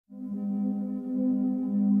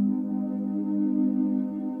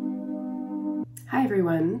Hi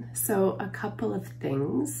everyone. So a couple of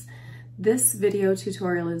things. This video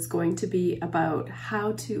tutorial is going to be about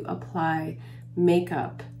how to apply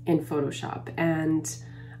makeup in Photoshop, and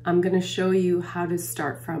I'm going to show you how to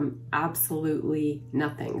start from absolutely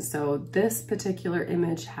nothing. So this particular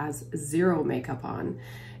image has zero makeup on,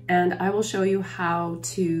 and I will show you how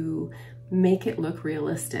to make it look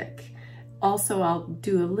realistic. Also, I'll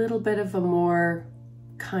do a little bit of a more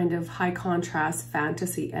kind of high contrast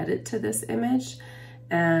fantasy edit to this image,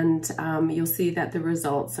 and you'll see that the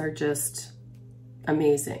results are just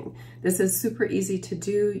amazing. This is super easy to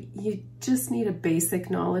do. You just need a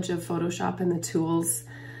basic knowledge of Photoshop and the tools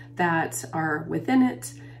that are within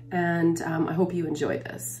it, and I hope you enjoy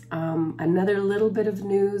this. Another little bit of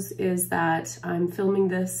news is that I'm filming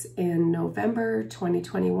this in November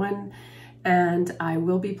 2021, and I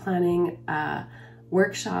will be planning a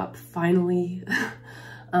workshop finally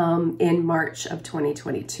in March of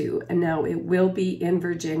 2022. And now it will be in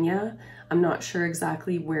Virginia. I'm not sure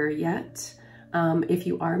exactly where yet. If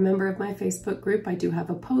you are a member of my Facebook group, I do have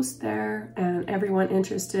a post there, and everyone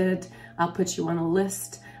interested, I'll put you on a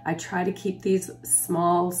list. I try to keep these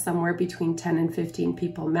small, somewhere between 10 and 15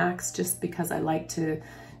 people max, just because I like to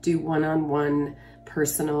do one-on-one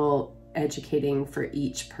personal educating for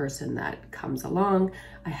each person that comes along.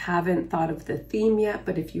 I haven't thought of the theme yet,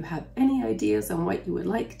 but if you have any ideas on what you would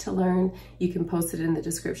like to learn, you can post it in the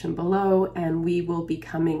description below, and we will be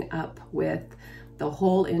coming up with the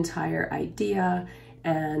whole entire idea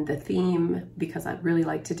and the theme, because I'd really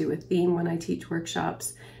like to do a theme when I teach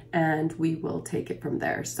workshops, and we will take it from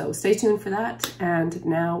there. So stay tuned for that, and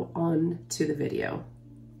now on to the video.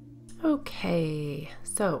 Okay,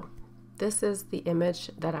 so this is the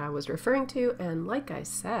image that I was referring to, and like I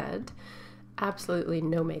said, absolutely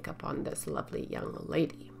no makeup on this lovely young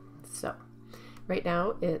lady. So right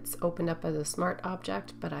now it's opened up as a smart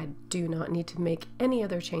object, but I do not need to make any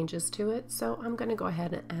other changes to it, so I'm going to go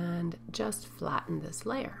ahead and just flatten this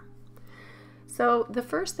layer. So the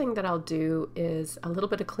first thing that I'll do is a little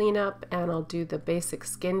bit of cleanup, and I'll do the basic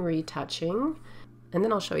skin retouching, and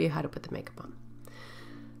then I'll show you how to put the makeup on.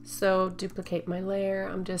 So duplicate my layer.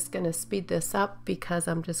 I'm just going to speed this up because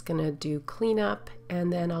I'm just going to do cleanup,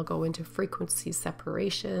 and then I'll go into frequency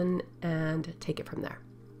separation and take it from there.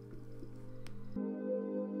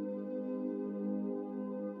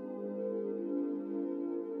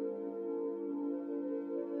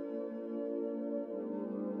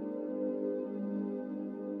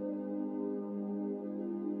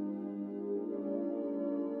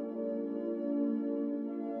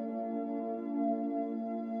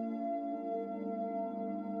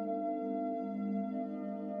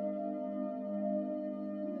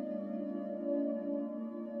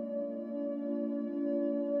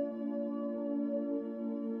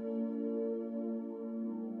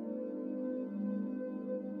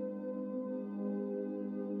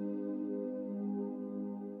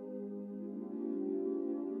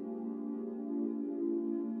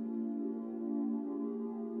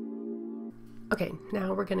 Okay,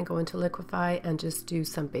 now we're going to go into liquify and just do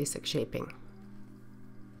some basic shaping.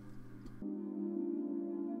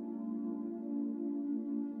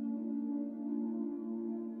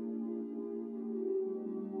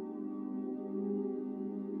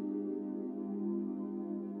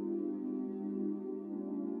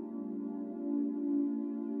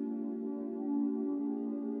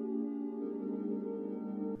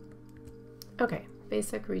 Okay,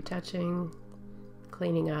 basic retouching,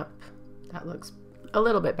 cleaning up. That looks a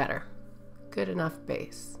little bit better. Good enough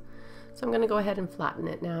base. So I'm going to go ahead and flatten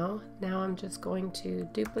it now. Now I'm just going to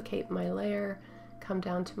duplicate my layer, come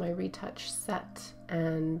down to my retouch set,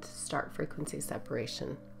 and start frequency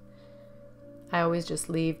separation. I always just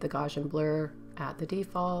leave the Gaussian blur at the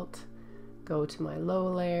default, go to my low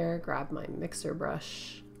layer, grab my mixer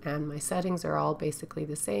brush, and my settings are all basically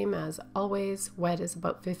the same as always. Wet is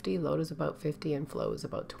about 50, load is about 50, and flow is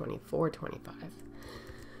about 24, 25.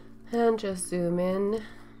 And just zoom in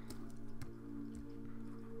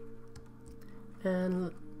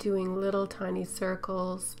and doing little tiny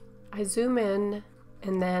circles. I zoom in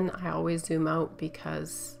and then I always zoom out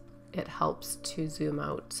because it helps to zoom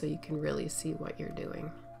out so you can really see what you're doing.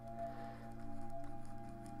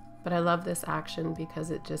 But I love this action because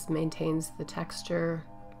it just maintains the texture,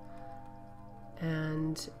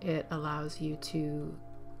 and it allows you to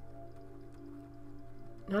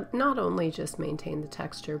not only just maintain the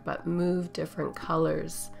texture, but move different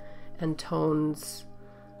colors and tones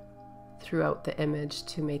throughout the image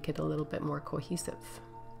to make it a little bit more cohesive.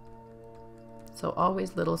 So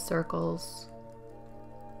always little circles.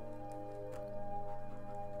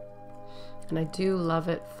 And I do love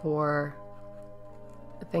it for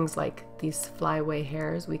things like these flyaway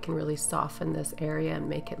hairs, we can really soften this area and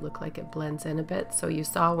make it look like it blends in a bit. So you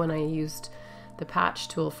saw when I used the patch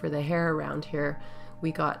tool for the hair around here,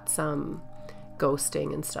 we got some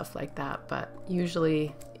ghosting and stuff like that. But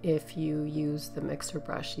usually if you use the mixer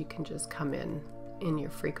brush, you can just come in your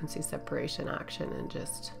frequency separation action and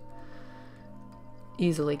just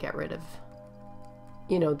easily get rid of,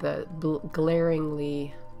 you know, the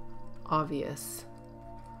glaringly obvious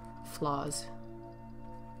flaws.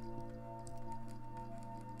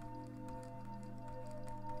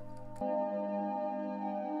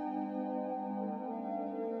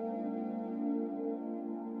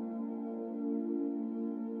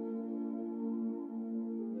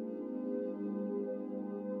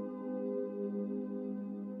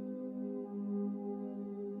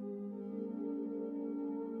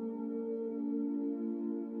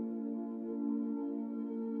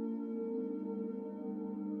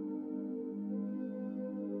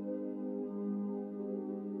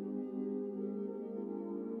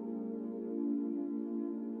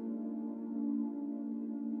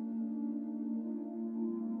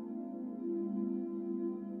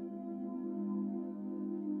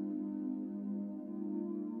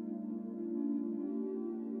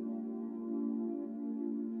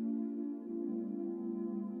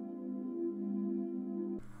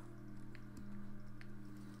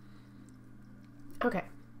 Okay,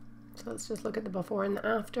 so let's just look at the before and the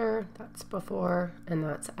after. That's before and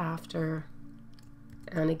that's after.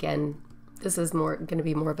 And again, this is going to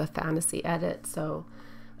be more of a fantasy edit, so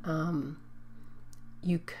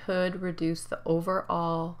you could reduce the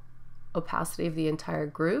overall opacity of the entire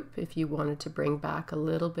group if you wanted to bring back a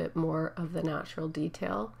little bit more of the natural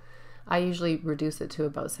detail. I usually reduce it to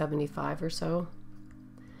about 75 or so.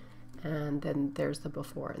 And then there's the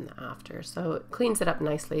before and the after. So it cleans it up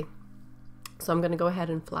nicely. So I'm going to go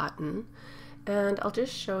ahead and flatten, and I'll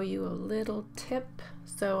just show you a little tip.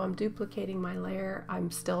 So I'm duplicating my layer.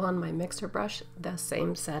 I'm still on my mixer brush, the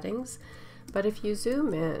same settings, but if you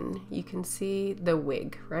zoom in, you can see the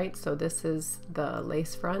wig, right? So this is the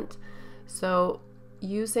lace front. So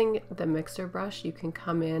using the mixer brush, you can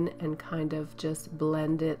come in and kind of just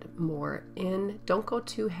blend it more in. Don't go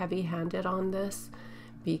too heavy-handed on this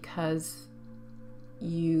because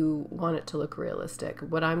you want it to look realistic.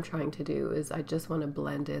 What I'm trying to do is I just want to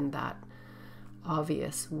blend in that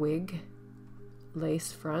obvious wig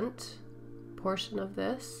lace front portion of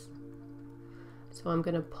this. So I'm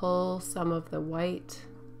going to pull some of the white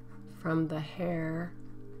from the hair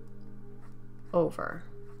over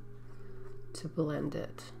to blend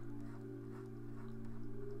it.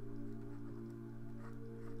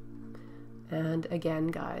 And again,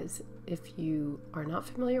 guys, if you are not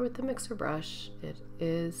familiar with the mixer brush, it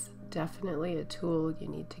is definitely a tool you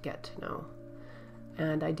need to get to know.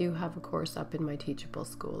 And I do have a course up in my Teachable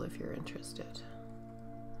School if you're interested.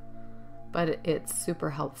 But it's super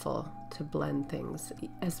helpful to blend things,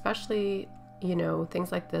 especially, you know,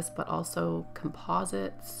 things like this, but also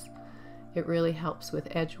composites. It really helps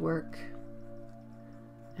with edge work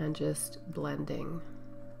and just blending.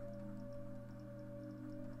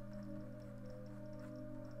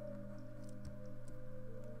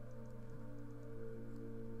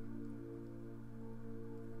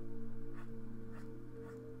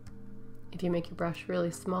 If you make your brush really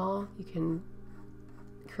small, you can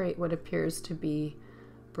create what appears to be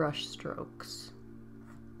brush strokes,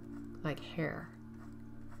 like hair.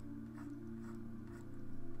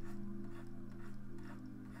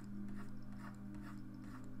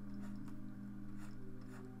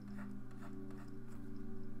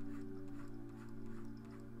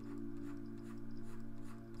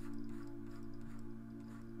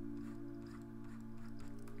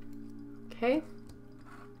 Okay.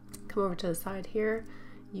 Come over to the side here.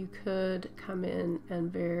 You could come in and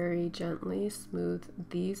very gently smooth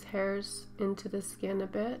these hairs into the skin a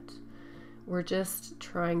bit. We're just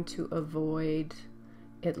trying to avoid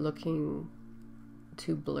it looking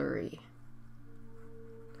too blurry.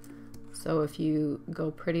 So if you go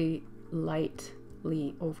pretty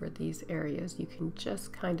lightly over these areas, you can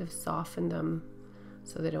just kind of soften them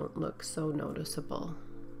so they don't look so noticeable.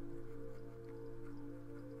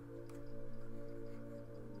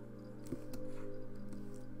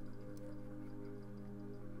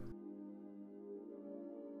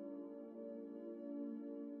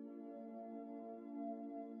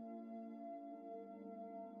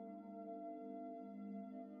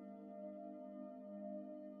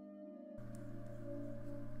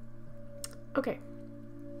 Okay,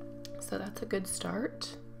 so that's a good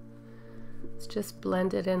start. Let's just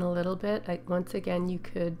blend it in a little bit. Once again, you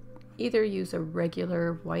could either use a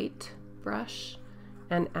regular white brush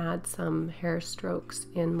and add some hair strokes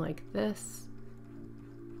in like this.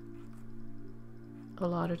 A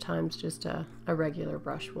lot of times just a regular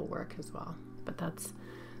brush will work as well, but that's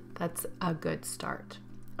a good start.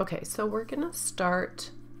 Okay, so we're gonna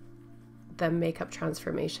start the makeup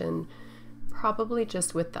transformation probably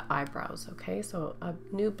just with the eyebrows, okay? So a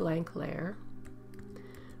new blank layer.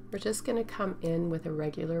 We're just gonna come in with a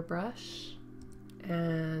regular brush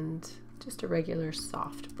and just a regular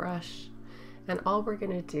soft brush. And all we're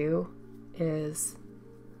gonna do is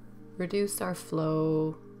reduce our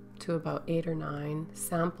flow to about 8 or 9,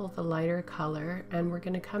 sample the lighter color, and we're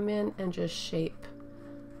gonna come in and just shape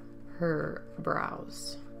her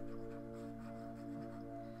brows.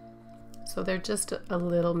 So they're just a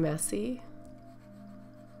little messy.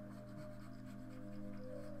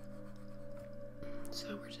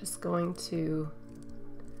 So we're just going to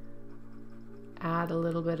add a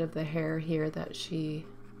little bit of the hair here that she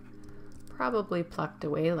probably plucked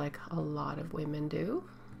away like a lot of women do.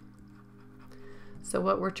 So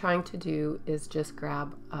what we're trying to do is just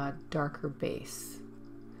grab a darker base.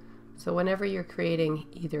 So whenever you're creating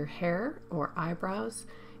either hair or eyebrows,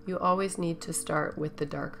 you always need to start with the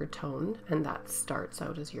darker tone, and that starts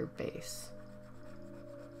out as your base.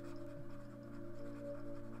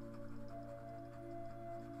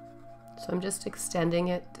 So I'm just extending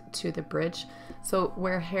it to the bridge. So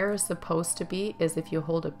where hair is supposed to be is if you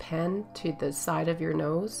hold a pen to the side of your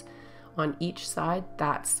nose, on each side,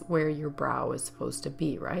 that's where your brow is supposed to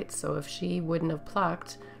be, right? So if she wouldn't have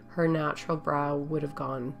plucked, her natural brow would have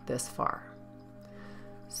gone this far.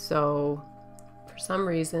 So for some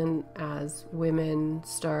reason, as women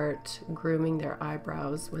start grooming their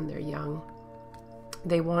eyebrows when they're young,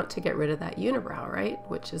 they want to get rid of that unibrow, right?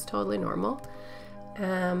 Which is totally normal.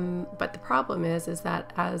 But the problem is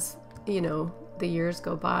that as, you know, the years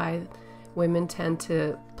go by, women tend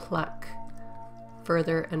to pluck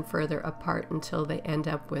further and further apart until they end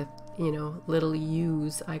up with, you know, little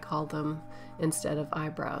U's, I call them, instead of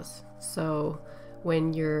eyebrows. So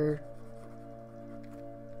when you're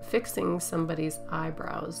fixing somebody's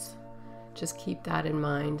eyebrows, just keep that in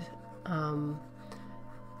mind.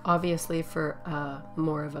 Obviously for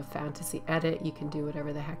more of a fantasy edit, you can do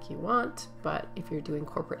whatever the heck you want, but if you're doing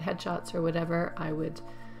corporate headshots or whatever, I would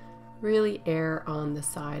really err on the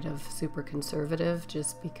side of super conservative,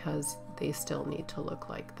 just because they still need to look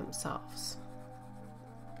like themselves.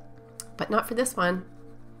 But not for this one.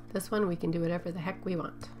 This one we can do whatever the heck we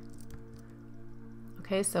want.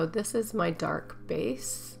 Okay, so this is my dark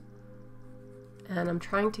base, and I'm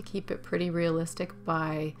trying to keep it pretty realistic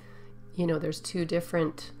by, you know, there's 2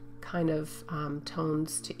 different kind of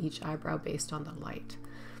tones to each eyebrow based on the light.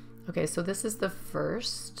 Okay, so this is the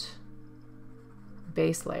first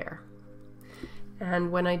base layer.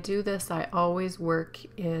 And when I do this, I always work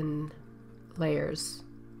in layers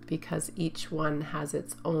because each one has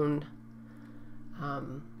its own,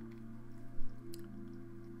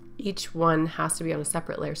 each one has to be on a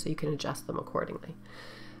separate layer so you can adjust them accordingly.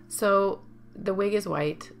 So the wig is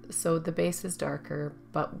white, so the base is darker,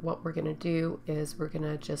 but what we're gonna do is we're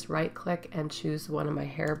gonna just right click and choose one of my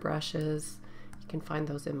hair brushes. You can find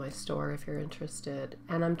those in my store if you're interested.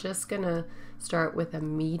 And I'm just gonna start with a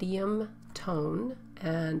medium tone,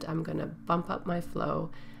 and I'm gonna bump up my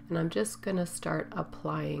flow, and I'm just gonna start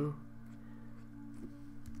applying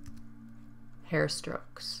hair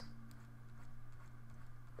strokes.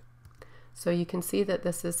 So you can see that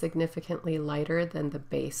this is significantly lighter than the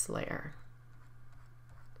base layer.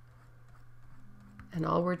 And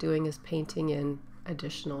all we're doing is painting in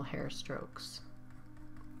additional hair strokes.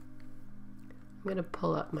 I'm going to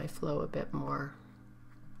pull up my flow a bit more.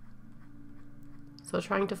 So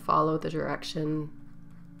trying to follow the direction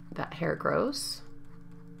that hair grows.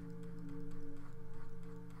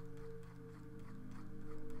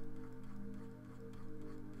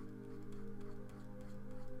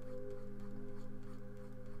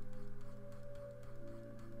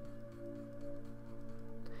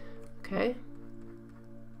 Okay.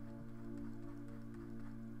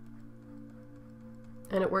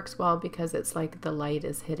 And it works well because it's like the light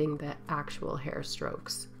is hitting the actual hair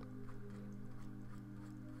strokes.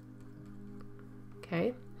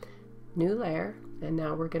 Okay, new layer, and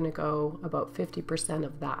now we're going to go about 50%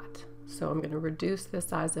 of that. So I'm going to reduce the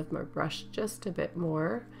size of my brush just a bit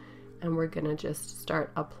more, and we're going to just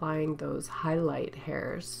start applying those highlight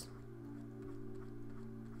hairs.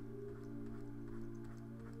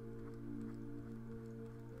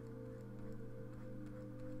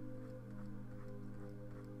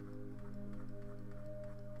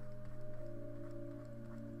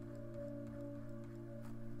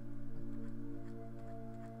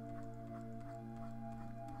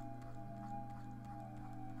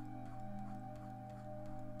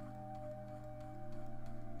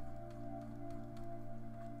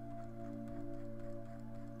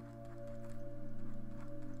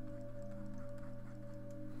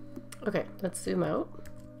 Okay, let's zoom out.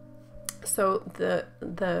 So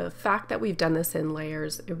the fact that we've done this in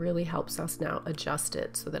layers, it really helps us now adjust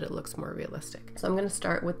it so that it looks more realistic. So I'm going to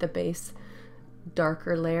start with the base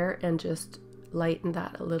darker layer and just lighten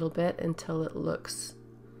that a little bit until it looks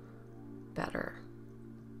better.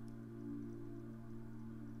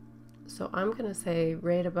 So I'm going to say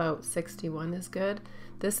right about 61 is good.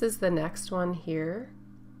 This is the next one here.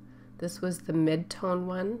 This was the mid-tone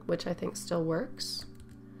one, which I think still works.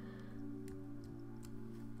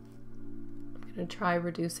 I'm going to try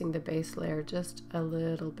reducing the base layer just a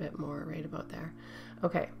little bit more, right about there.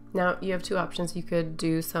 Okay, now you have two options. You could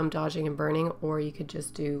do some dodging and burning, or you could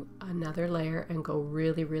just do another layer and go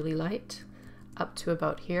really, really light up to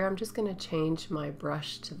about here. I'm just going to change my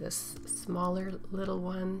brush to this smaller little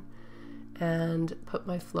one and put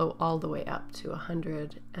my flow all the way up to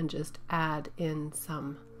 100 and just add in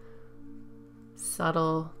some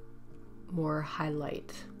subtle, more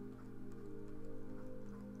highlight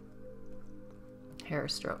hair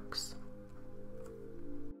strokes.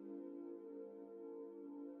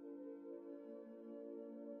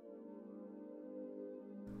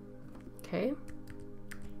 Okay.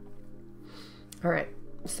 All right,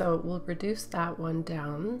 so we'll reduce that one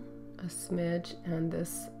down a smidge and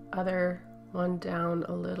this other one down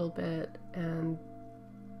a little bit, and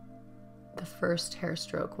the first hair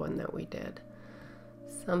stroke one that we did.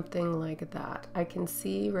 Something like that. I can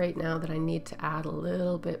see right now that I need to add a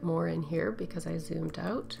little bit more in here because I zoomed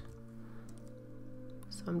out.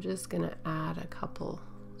 So I'm just going to add a couple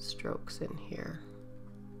strokes in here.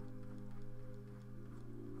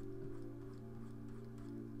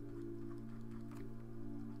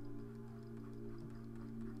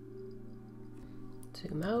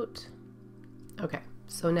 Zoom out. Okay,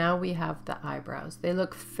 so now we have the eyebrows. They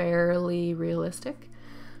look fairly realistic.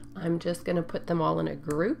 I'm just going to put them all in a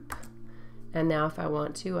group, and now if I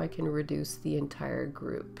want to, I can reduce the entire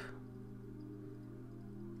group.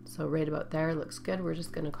 So right about there looks good. We're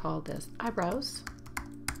just going to call this eyebrows,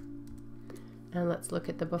 and let's look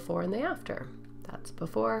at the before and the after. That's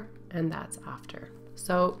before and that's after.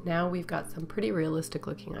 So now we've got some pretty realistic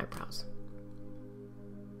looking eyebrows.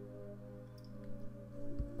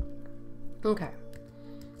 Okay,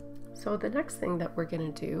 so the next thing that we're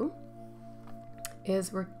going to do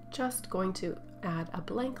is we're just going to add a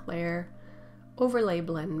blank layer, overlay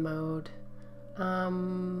blend mode,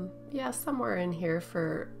 yeah, somewhere in here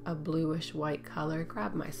for a bluish white color.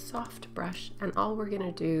 Grab my soft brush, and all we're going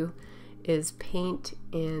to do is paint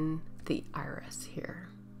in the iris here.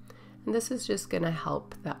 And this is just going to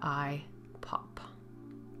help the eye pop.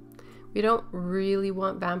 We don't really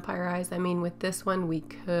want vampire eyes. I mean, with this one we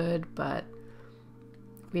could, but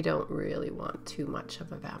we don't really want too much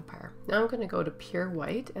of a vampire. Now I'm going to go to pure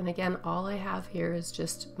white, and again, all I have here is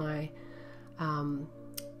just my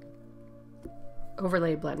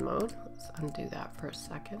overlay blend mode. Let's undo that for a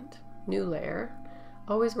second. New layer.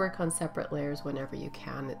 Always work on separate layers whenever you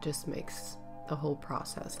can. It just makes the whole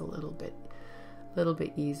process a little bit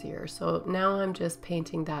easier. So now I'm just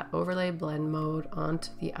painting that overlay blend mode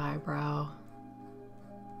onto the eyebrow,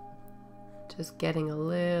 just getting a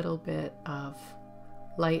little bit of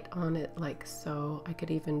light on it like so. I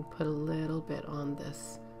could even put a little bit on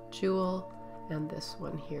this jewel and this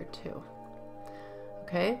one here too.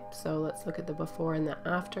 Okay, so let's look at the before and the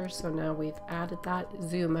after. So now we've added that.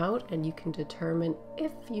 Zoom out and you can determine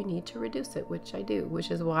if you need to reduce it, which I do,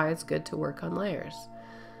 which is why it's good to work on layers.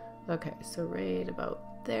 Okay, so right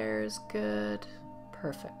about there's good.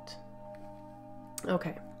 Perfect.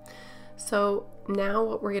 Okay, so now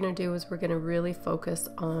what we're going to do is we're going to really focus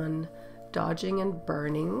on dodging and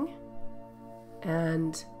burning,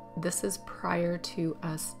 and this is prior to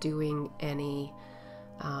us doing any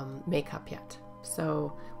makeup yet.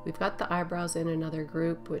 So we've got the eyebrows in another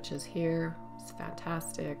group, which is here. It's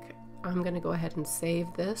fantastic. I'm going to go ahead and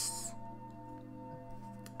save this.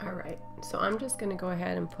 All right, so I'm just going to go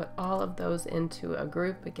ahead and put all of those into a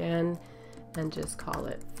group again and just call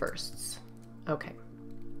it firsts. Okay,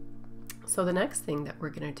 so the next thing that we're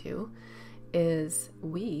going to do is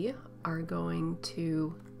we are going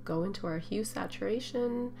to go into our hue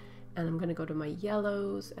saturation, and I'm going to go to my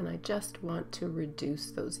yellows, and I just want to reduce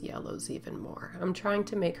those yellows even more. I'm trying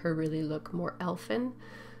to make her really look more elfin,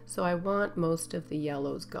 so I want most of the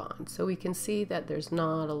yellows gone. So we can see that there's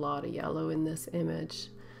not a lot of yellow in this image,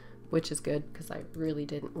 which is good because I really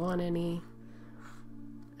didn't want any.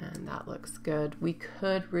 And that looks good. We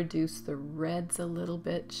could reduce the reds a little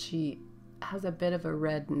bit. She has a bit of a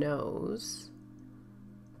red nose.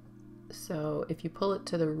 So if you pull it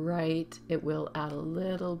to the right, it will add a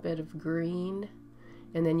little bit of green,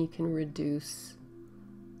 and then you can reduce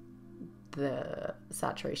the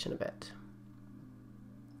saturation a bit.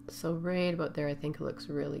 So right about there, I think it looks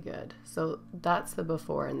really good. So that's the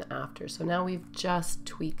before and the after. So now we've just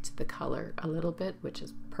tweaked the color a little bit, which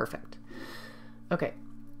is perfect. Okay,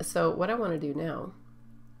 so what I want to do now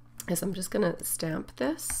is I'm just going to stamp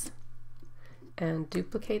this and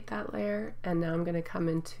duplicate that layer. And now I'm going to come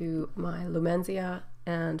into my Lumenzia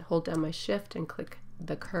and hold down my shift and click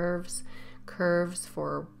the curves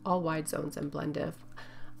for all wide zones and blend diff.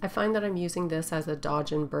 I find that I'm using this as a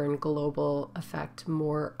dodge and burn global effect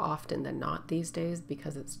more often than not these days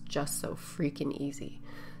because it's just so freaking easy.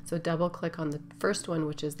 So double click on the first one,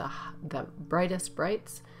 which is the brightest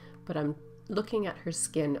brights, but I'm looking at her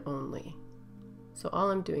skin only. So all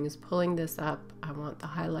I'm doing is pulling this up. I want the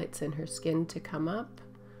highlights in her skin to come up.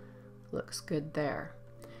 Looks good there.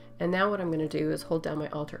 And now what I'm going to do is hold down my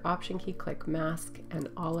Alt or Option key, click Mask, and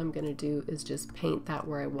all I'm going to do is just paint that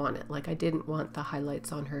where I want it. Like I didn't want the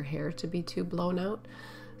highlights on her hair to be too blown out,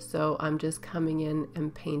 so I'm just coming in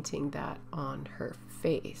and painting that on her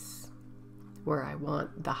face where I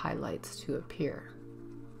want the highlights to appear.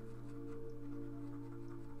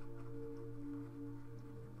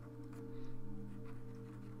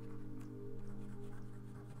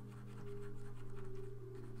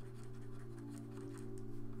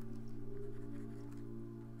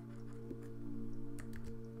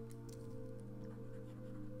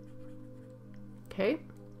 Okay,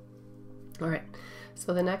 all right,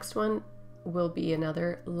 so the next one will be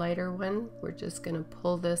another lighter one. We're just gonna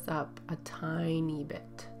pull this up a tiny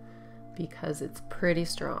bit because it's pretty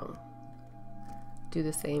strong. Do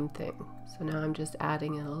the same thing. So now I'm just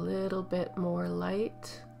adding in a little bit more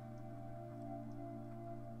light.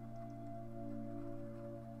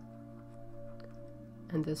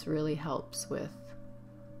 And this really helps with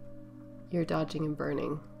your dodging and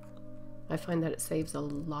burning. I find that it saves a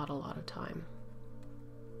lot of time.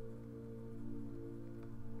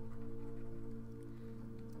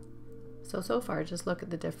 So far, just look at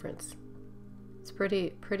the difference. It's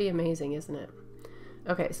pretty amazing, isn't it?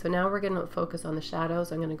 Okay, so now we're going to focus on the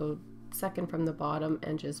shadows. I'm going to go second from the bottom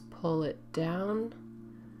and just pull it down.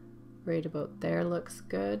 Right about there looks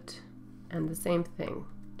good. And the same thing,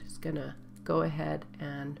 just going to go ahead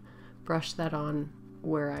and brush that on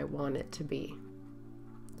where I want it to be.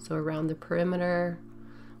 So around the perimeter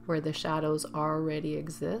where the shadows already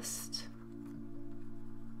exist.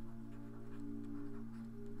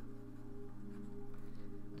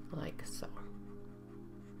 Like so.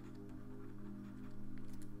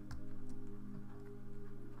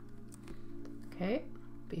 Okay,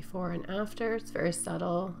 before and after, it's very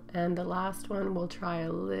subtle. And the last one, we'll try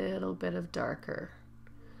a little bit of darker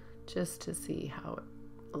just to see how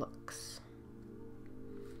it looks.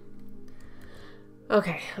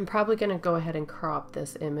 Okay, I'm probably going to go ahead and crop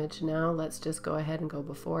this image now. Let's just go ahead and go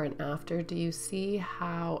before and after. Do you see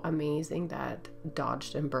how amazing that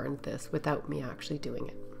dodged and burned this without me actually doing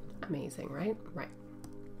it? Amazing, right? Right.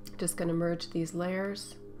 Just going to merge these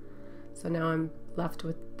layers. So now I'm left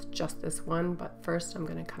with just this one, but first I'm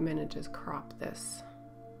going to come in and just crop this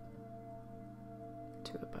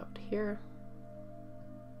to about here.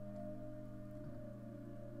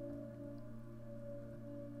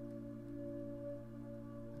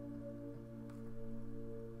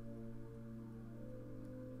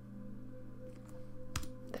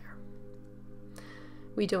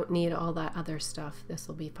 We don't need all that other stuff. This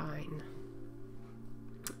will be fine.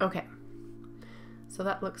 Okay, so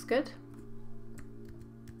that looks good.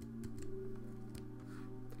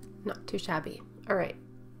 Not too shabby. All right.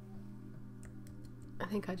 I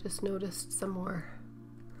think I just noticed some more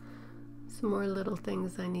little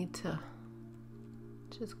things I need to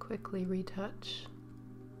just quickly retouch.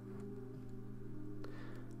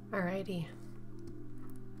 Alrighty.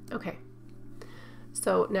 Okay.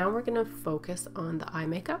 So now we're going to focus on the eye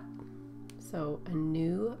makeup. So a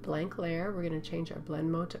new blank layer, we're going to change our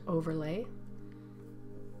blend mode to overlay.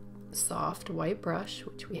 Soft white brush,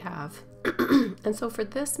 which we have. And so for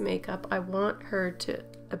this makeup, I want her to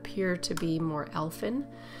appear to be more elfin.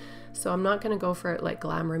 So I'm not going to go for like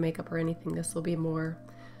glamour makeup or anything. This will be more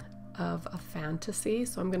of a fantasy.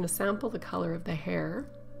 So I'm going to sample the color of the hair.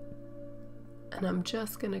 And I'm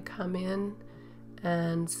just going to come in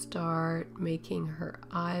and start making her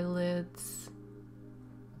eyelids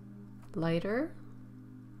lighter.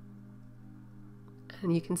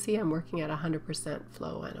 And you can see I'm working at 100%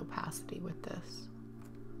 flow and opacity with this.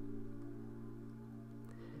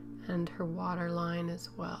 And her waterline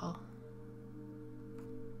as well.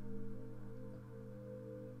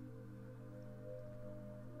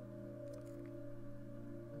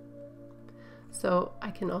 So I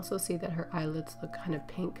can also see that her eyelids look kind of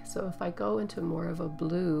pink. So if I go into more of a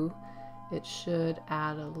blue it should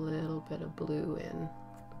add a little bit of blue in,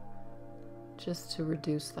 just to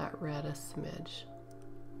reduce that red a smidge.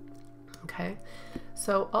 Okay,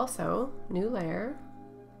 so also new layer,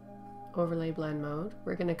 overlay blend mode.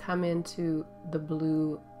 We're going to come into the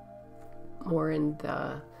blue more in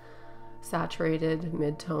the saturated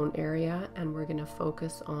mid-tone area, and we're going to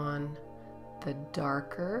focus on the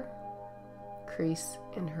darker crease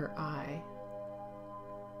in her eye.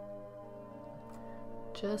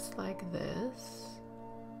 Just like this.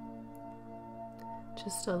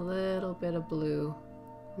 Just a little bit of blue,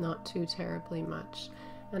 not too terribly much.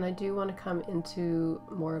 And I do want to come into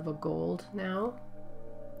more of a gold now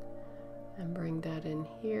and bring that in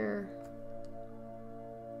here.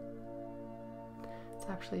 It's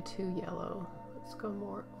actually too yellow. Let's go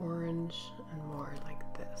more orange and more like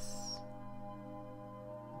this.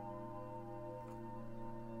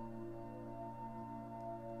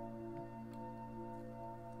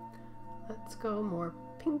 Let's go more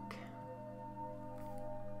pink.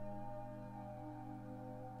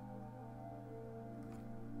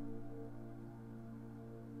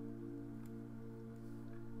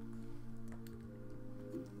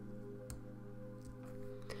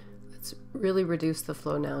 Let's really reduce the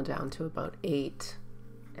flow now down to about 8,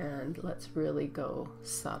 and let's really go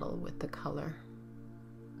subtle with the color.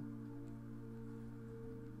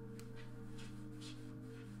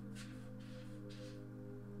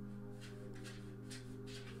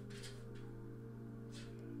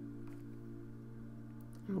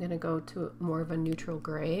 I'm going to go to more of a neutral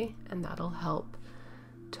gray, and that'll help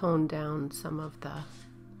tone down some of the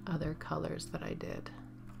other colors that I did.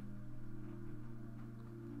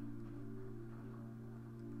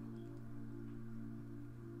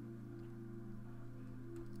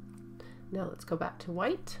 Now let's go back to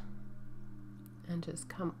white and just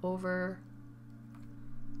come over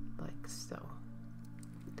like so.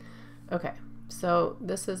 Okay, so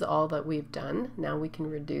this is all that we've done. Now we can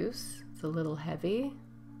reduce. It's a little heavy.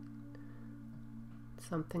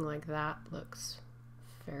 Something like that looks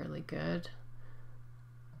fairly good.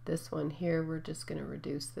 This one here, we're just going to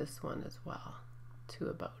reduce this one as well to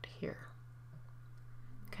about here.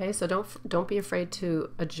 Okay, so don't be afraid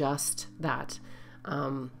to adjust that.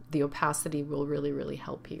 The opacity will really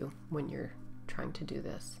help you when you're trying to do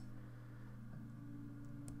this.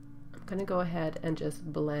 I'm going to go ahead and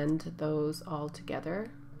just blend those all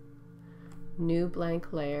together. New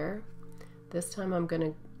blank layer. This time I'm going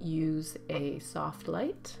to use a soft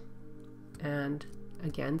light and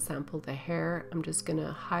again sample the hair. I'm just going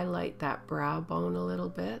to highlight that brow bone a little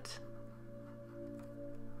bit.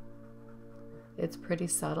 It's pretty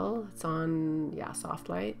subtle. It's on, yeah, soft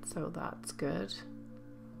light, so that's good.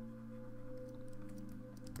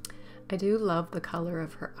 I do love the color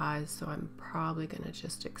of her eyes, so I'm probably going to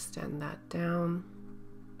just extend that down.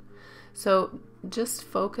 So just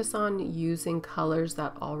focus on using colors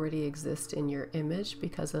that already exist in your image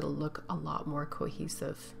because it'll look a lot more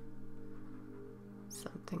cohesive.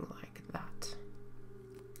 Something like that.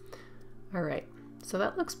 All right, so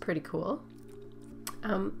that looks pretty cool.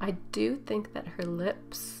 I do think that her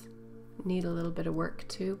lips need a little bit of work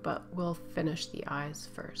too, but we'll finish the eyes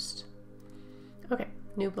first. Okay,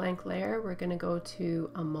 new blank layer. We're going to go to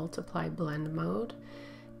a multiply blend mode,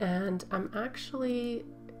 and I'm actually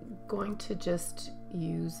going to just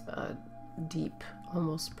use a deep,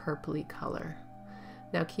 almost purpley color.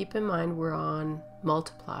 Now keep in mind we're on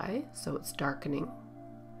multiply, so it's darkening,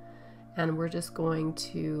 and we're just going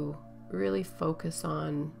to really focus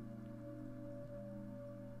on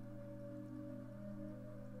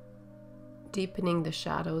deepening the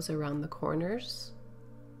shadows around the corners.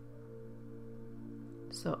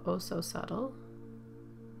 So oh so subtle.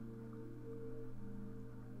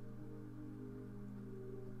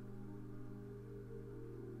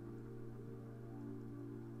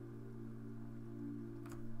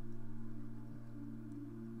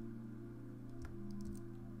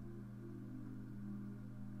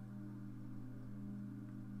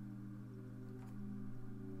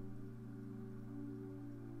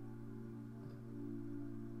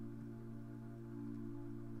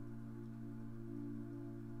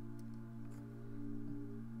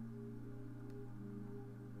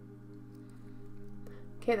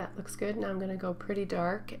 Okay, that looks good. Now I'm going to go pretty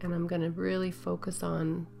dark, and I'm going to really focus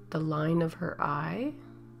on the line of her eye.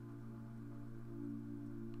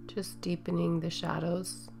 Just deepening the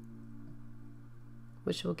shadows,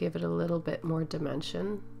 which will give it a little bit more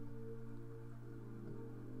dimension.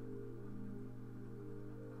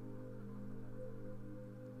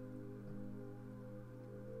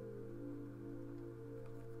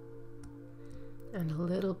 And a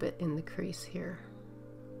little bit in the crease here.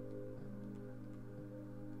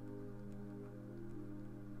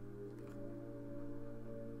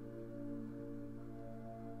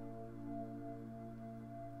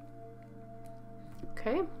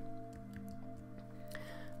 Okay.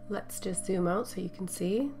 Let's just zoom out so you can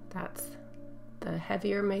see that's the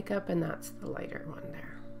heavier makeup and that's the lighter one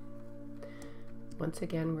there. Once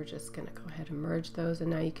again, we're just going to go ahead and merge those, and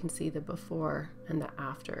now you can see the before and the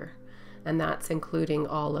after, and that's including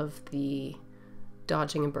all of the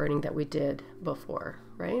dodging and burning that we did before,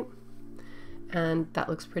 right? And that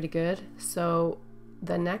looks pretty good. So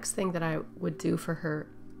the next thing that I would do for her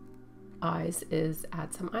eyes is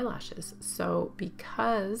add some eyelashes. So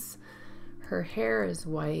because her hair is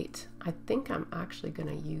white, I think I'm actually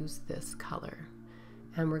going to use this color,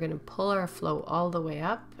 and we're going to pull our flow all the way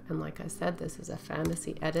up. And like I said, this is a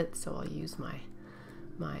fantasy edit, so I'll use my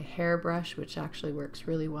hairbrush, which actually works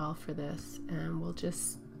really well for this, and we'll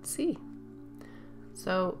just see.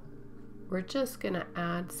 So we're just going to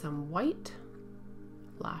add some white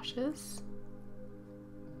lashes.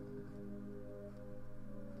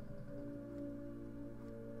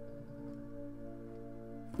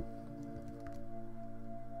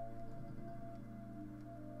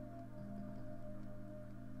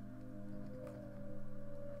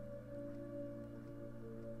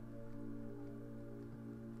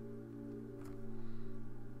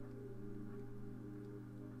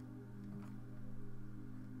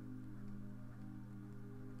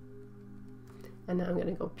 And now I'm going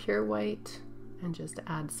to go pure white and just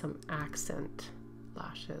add some accent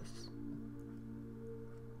lashes.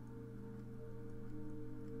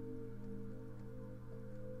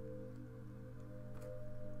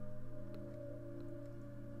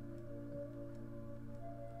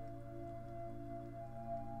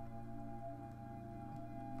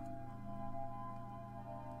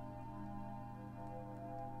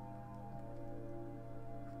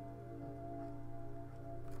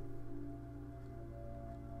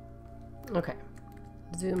 Okay,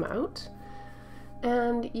 zoom out,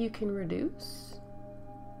 and you can reduce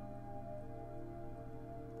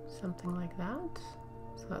something like that.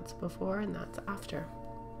 So that's before and that's after.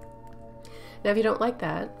 Now if you don't like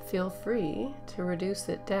that, feel free to reduce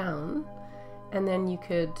it down, and then you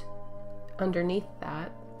could underneath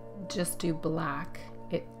that just do black.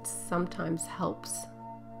 It sometimes helps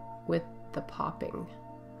with the popping.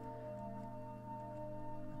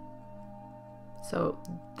 So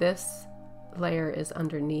this layer is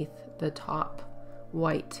underneath the top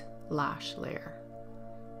white lash layer.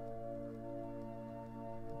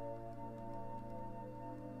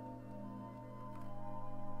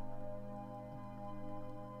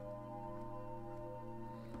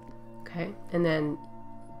 Okay, and then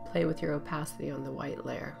play with your opacity on the white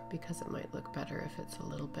layer because it might look better if it's a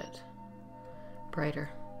little bit brighter.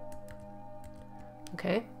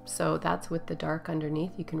 Okay, so that's with the dark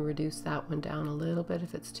underneath. You can reduce that one down a little bit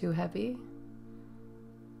if it's too heavy.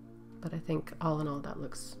 But I think all in all that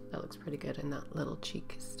looks pretty good, and that little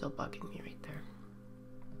cheek is still bugging me right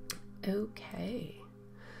there. Okay,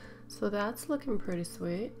 so that's looking pretty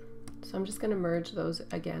sweet. So I'm just going to merge those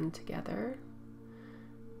again together.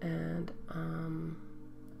 And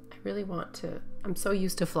I really want to, I'm so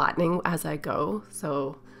used to flattening as I go,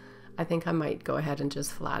 so I think I might go ahead and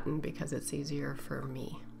just flatten because it's easier for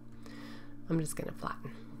me. I'm just going to flatten.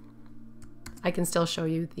 I can still show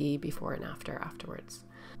you the before and after afterwards.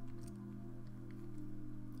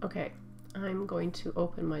 Okay, I'm going to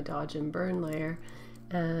open my dodge and burn layer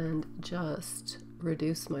and just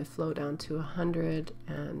reduce my flow down to 100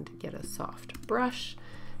 and get a soft brush,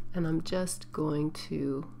 and I'm just going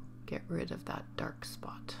to get rid of that dark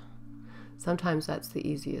spot. Sometimes that's the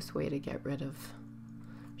easiest way to get rid of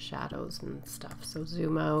shadows and stuff. So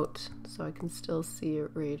zoom out so I can still see it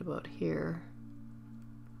right about here.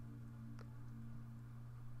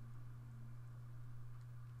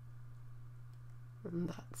 And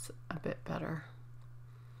that's a bit better.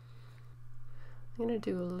 I'm going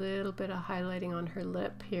to do a little bit of highlighting on her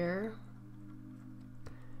lip here.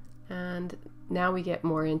 And now we get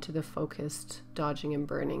more into the focused dodging and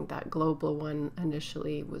burning. That global one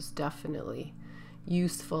initially was definitely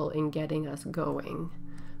useful in getting us going,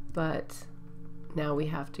 but now we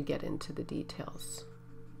have to get into the details.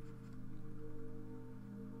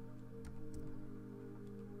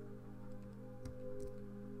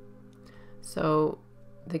 So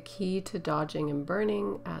the key to dodging and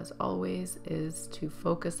burning, as always, is to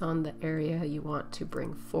focus on the area you want to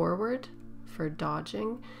bring forward for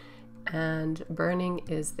dodging, and burning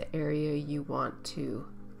is the area you want to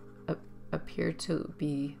appear to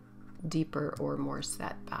be deeper or more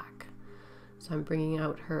set back. So I'm bringing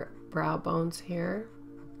out her brow bones here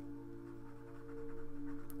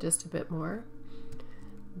just a bit more.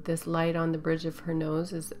 This light on the bridge of her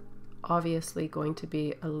nose is obviously going to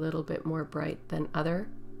be a little bit more bright than other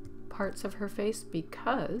parts of her face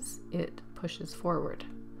because it pushes forward.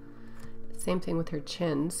 Same thing with her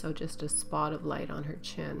chin, so just a spot of light on her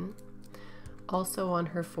chin. Also on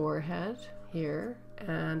her forehead here,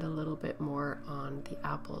 and a little bit more on the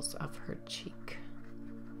apples of her cheek.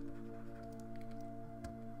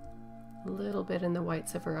 A little bit in the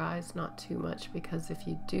whites of her eyes, not too much, because if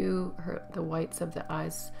you do the whites of the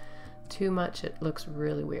eyes too much, it looks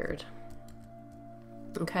really weird.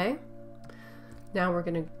 Okay, now we're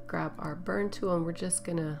going to grab our burn tool and we're just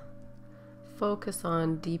going to focus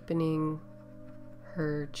on deepening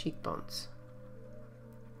her cheekbones.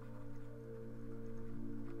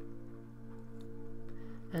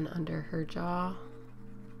 And under her jaw,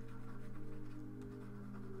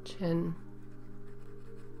 chin,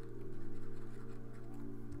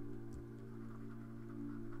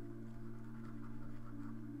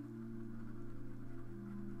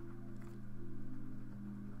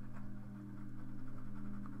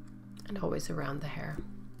 and always around the hair.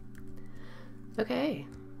 Okay,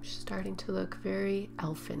 she's starting to look very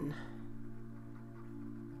elfin.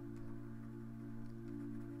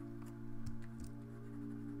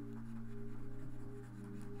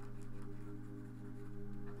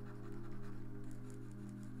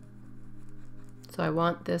 So I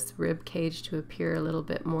want this rib cage to appear a little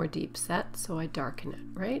bit more deep set, so I darken it,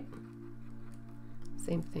 right?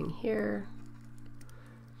 Same thing here.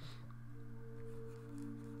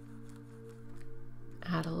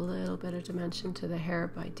 Add a little bit of dimension to the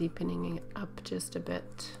hair by deepening it up just a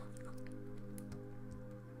bit.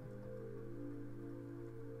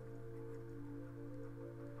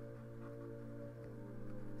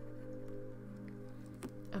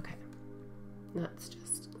 Okay, let's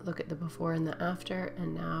just look at the before and the after,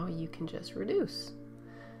 and now you can just reduce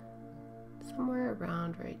somewhere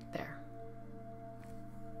around right there.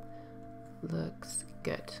 Looks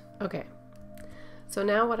good. Okay, so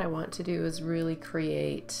now what I want to do is really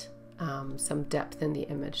create some depth in the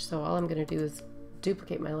image. So all I'm going to do is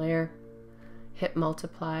duplicate my layer, hit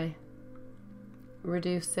multiply,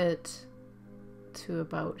 reduce it to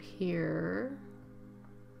about here,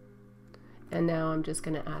 and now I'm just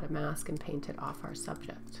going to add a mask and paint it off our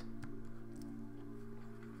subject.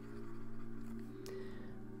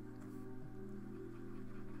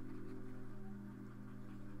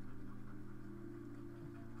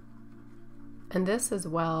 And this as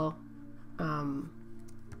well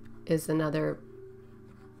is another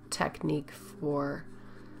technique for,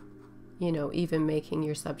 you know, even making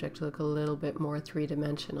your subject look a little bit more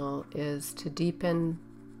three-dimensional, is to deepen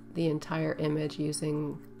the entire image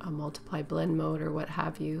using a multiply blend mode or what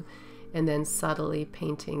have you, and then subtly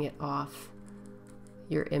painting it off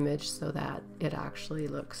your image so that it actually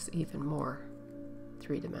looks even more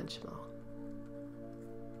three-dimensional.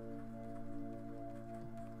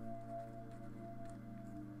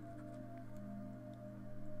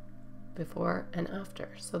 Before and after.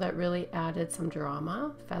 So that really added some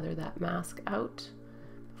drama. Feather that mask out.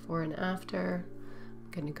 Before and after.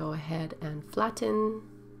 I'm going to go ahead and flatten.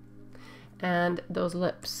 And those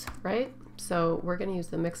lips, right? So we're going to use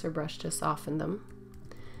the mixer brush to soften them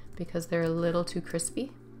because they're a little too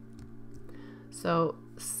crispy. So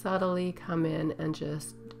subtly come in and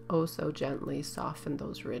just oh so gently soften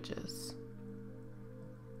those ridges.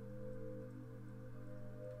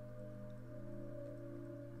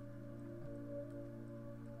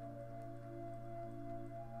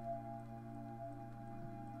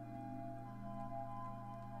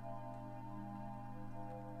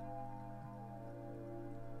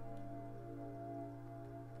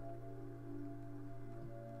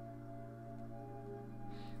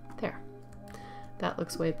 There, that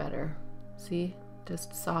looks way better. See,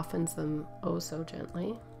 just softens them oh so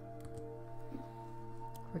gently.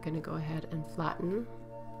 We're going to go ahead and flatten.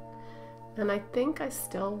 And I think I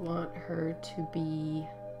still want her to be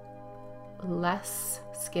less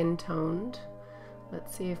skin toned.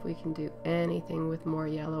 Let's see if we can do anything with more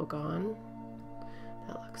yellow gone.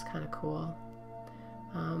 That looks kind of cool.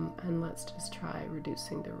 And let's just try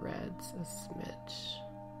reducing the reds a smidge.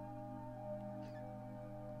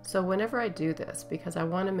 So whenever I do this, because I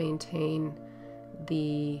want to maintain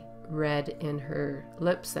the red in her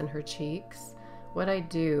lips and her cheeks, what I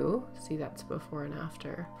do, see that's before and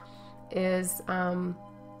after, is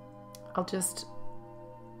I'll just,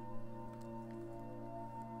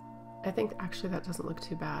 I think actually that doesn't look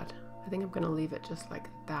too bad. I think I'm going to leave it just like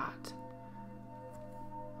that.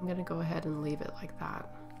 I'm going to go ahead and leave it like that.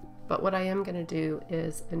 But what I am going to do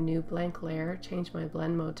is a new blank layer, change my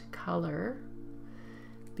blend mode to color,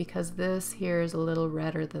 because this here is a little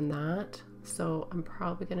redder than that. So I'm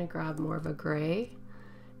probably going to grab more of a gray,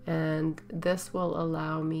 and this will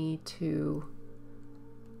allow me to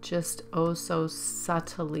just oh so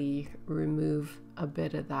subtly remove a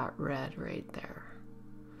bit of that red right there.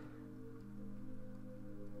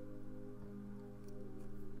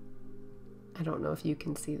 I don't know if you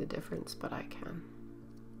can see the difference, but I can.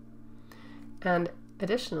 And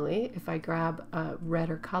additionally, if I grab a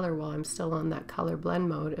redder color while I'm still on that color blend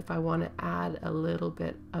mode, if I want to add a little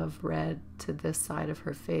bit of red to this side of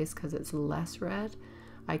her face because it's less red,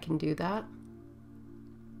 I can do that.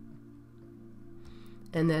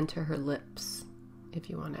 And then to her lips, if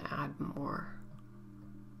you want to add more.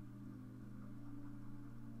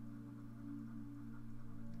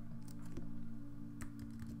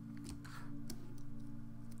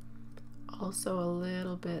 Also a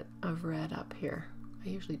little bit of red up here. I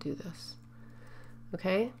usually do this.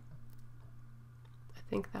 Okay? I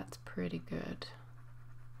think that's pretty good.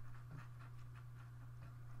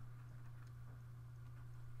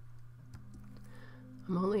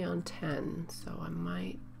 I'm only on 10, so I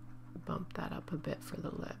might bump that up a bit for the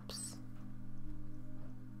lips.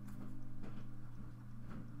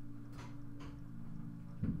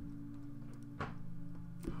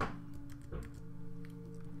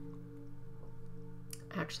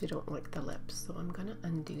 I actually don't like the lips, so I'm gonna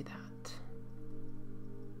undo that.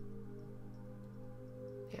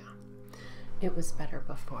 Yeah, it was better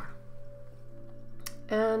before.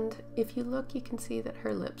 And if you look, you can see that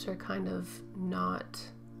her lips are kind of not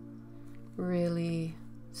really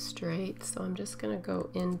straight. So I'm just gonna go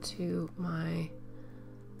into my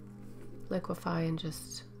liquify and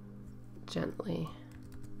just gently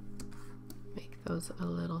make those a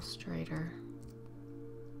little straighter.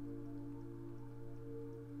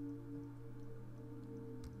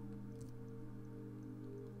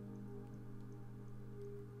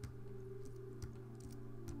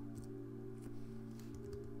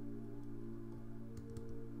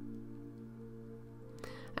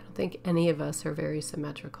 I think any of us are very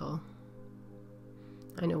symmetrical.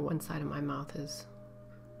 I know one side of my mouth is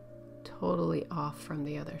totally off from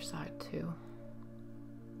the other side too.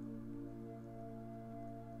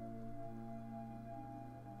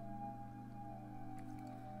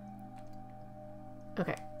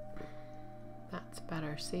 Okay, that's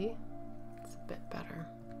better. See, it's a bit better.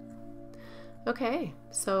 Okay,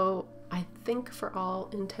 so I think for all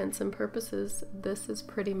intents and purposes, this is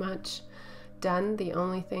pretty much done. The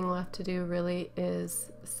only thing left to do really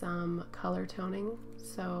is some color toning.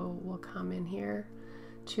 So we'll come in here,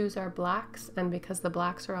 choose our blacks, and because the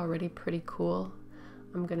blacks are already pretty cool,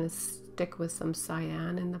 I'm gonna stick with some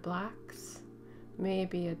cyan in the blacks,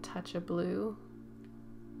 maybe a touch of blue.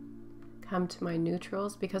 Come to my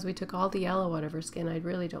neutrals, because we took all the yellow out of her skin, I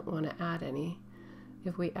really don't want to add any.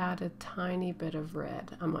 If we add a tiny bit of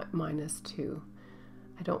red, I'm at -2.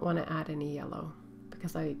 I don't want to add any yellow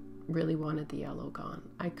because I really wanted the yellow gone.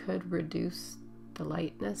 I could reduce the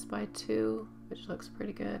lightness by 2, which looks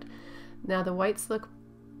pretty good. Now the whites look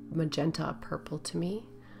magenta purple to me.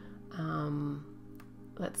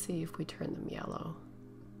 Let's see if we turn them yellow.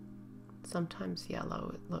 Sometimes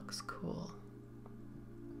yellow, it looks cool.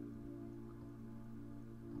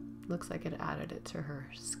 Looks like it added it to her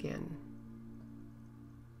skin.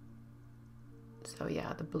 So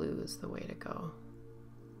yeah, the blue is the way to go.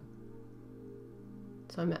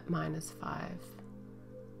 So I'm at -5.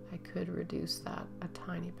 I could reduce that a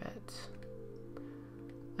tiny bit.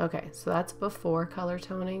 Okay, so that's before color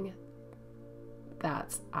toning.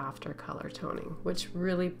 That's after color toning, which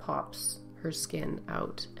really pops her skin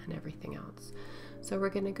out and everything else. So we're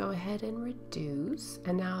gonna go ahead and reduce.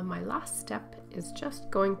 And now my last step is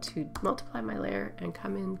just going to multiply my layer and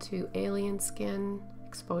come into Alien Skin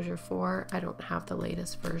Exposure 4. I don't have the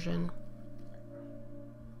latest version.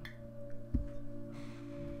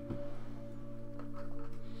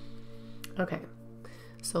 Okay,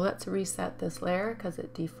 so let's reset this layer because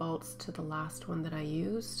it defaults to the last one that I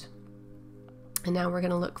used. And now we're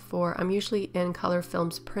going to look for, I'm usually in Color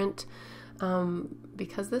Films Print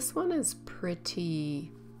because this one is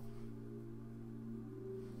pretty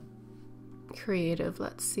creative.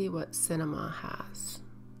 Let's see what Cinema has.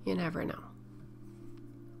 You never know.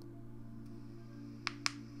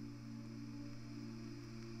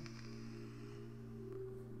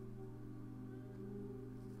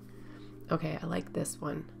 Okay, I like this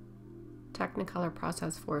one. Technicolor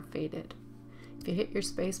Process 4 Faded. If you hit your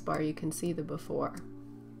space bar, you can see the before.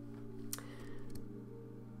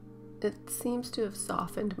 It seems to have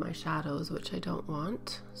softened my shadows, which I don't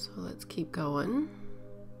want. So let's keep going.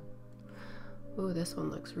 Ooh, this one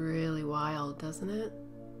looks really wild, doesn't it?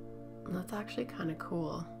 That's actually kind of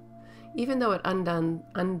cool. Even though it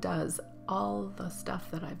undoes all the stuff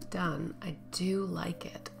that I've done, I do like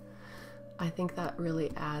it. I think that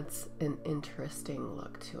really adds an interesting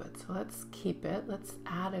look to it. So let's keep it. Let's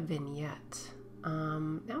add a vignette.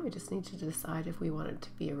 Now we just need to decide if we want it to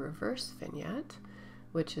be a reverse vignette,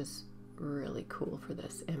 which is really cool for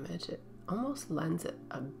this image. It almost lends it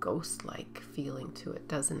a ghost-like feeling to it,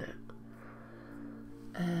 doesn't it?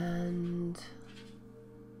 And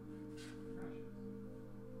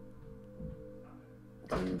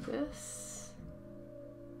do this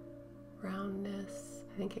roundness.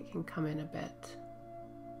 I think it can come in a bit.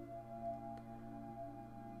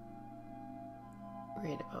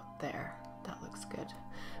 Right about there. That looks good.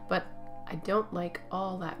 But I don't like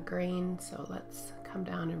all that grain, so let's come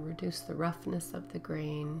down and reduce the roughness of the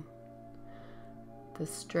grain. The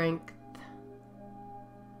strength.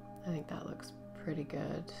 I think that looks pretty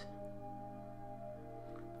good.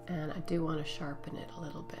 And I do want to sharpen it a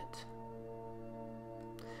little bit.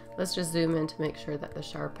 Let's just zoom in to make sure that the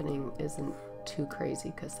sharpening isn't too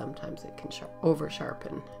crazy, because sometimes it can over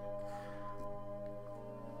sharpen.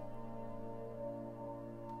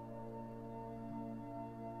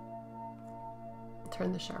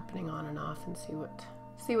 Turn the sharpening on and off and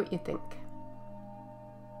see what you think.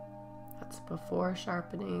 That's before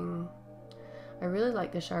sharpening. I really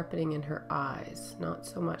like the sharpening in her eyes, not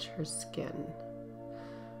so much her skin.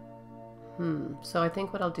 So I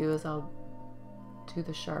think what I'll do is I'll do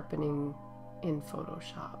the sharpening in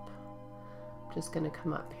Photoshop. I'm just going to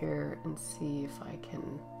come up here and see if I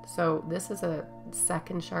can. So this is a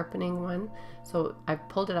second sharpening one. So I've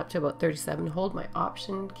pulled it up to about 37. Hold my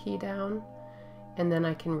Option key down, and then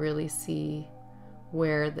I can really see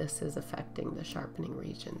where this is affecting the sharpening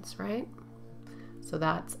regions, right? So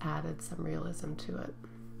that's added some realism to it.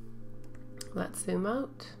 Let's zoom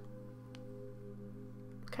out.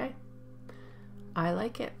 Okay. I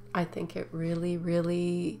like it. I think it really,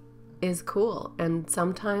 really is cool. And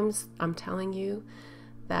sometimes I'm telling you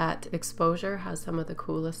that exposure has some of the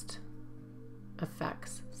coolest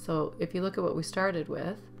effects. So if you look at what we started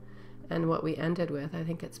with and what we ended with, I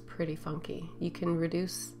think it's pretty funky. You can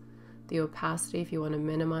reduce the opacity if you want to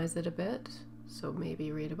minimize it a bit. So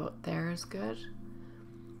maybe right about there is good.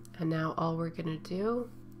 And now all we're going to do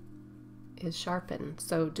is sharpen.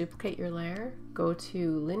 So duplicate your layer, go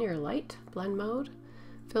to linear light, blend mode,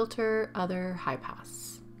 filter, other, high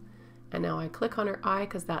pass. And now I click on her eye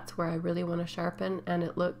because that's where I really want to sharpen, and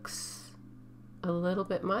it looks a little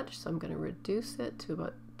bit much, so I'm going to reduce it to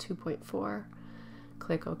about 2.4.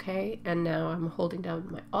 Click OK, and now I'm holding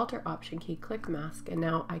down my Alt or Option key, click mask, and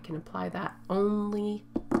now I can apply that only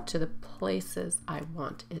to the places I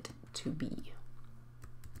want it to be.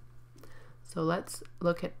 So let's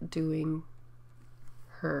look at doing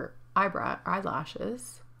her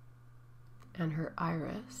eyelashes and her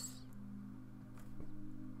iris.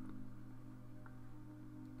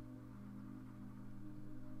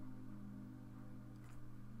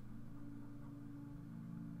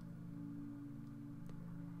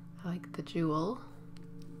 I like the jewel.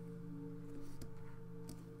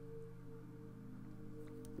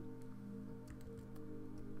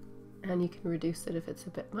 And you can reduce it if it's a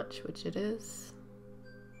bit much, which it is.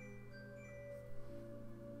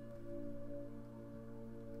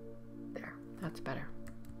 There, that's better.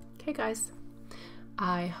 Okay, guys.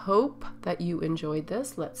 I hope that you enjoyed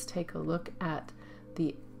this. Let's take a look at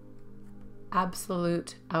the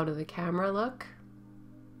absolute out of the camera look.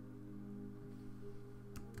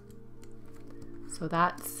 So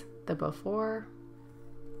that's the before,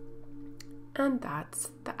 and that's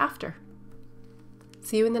the after.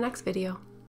 See you in the next video.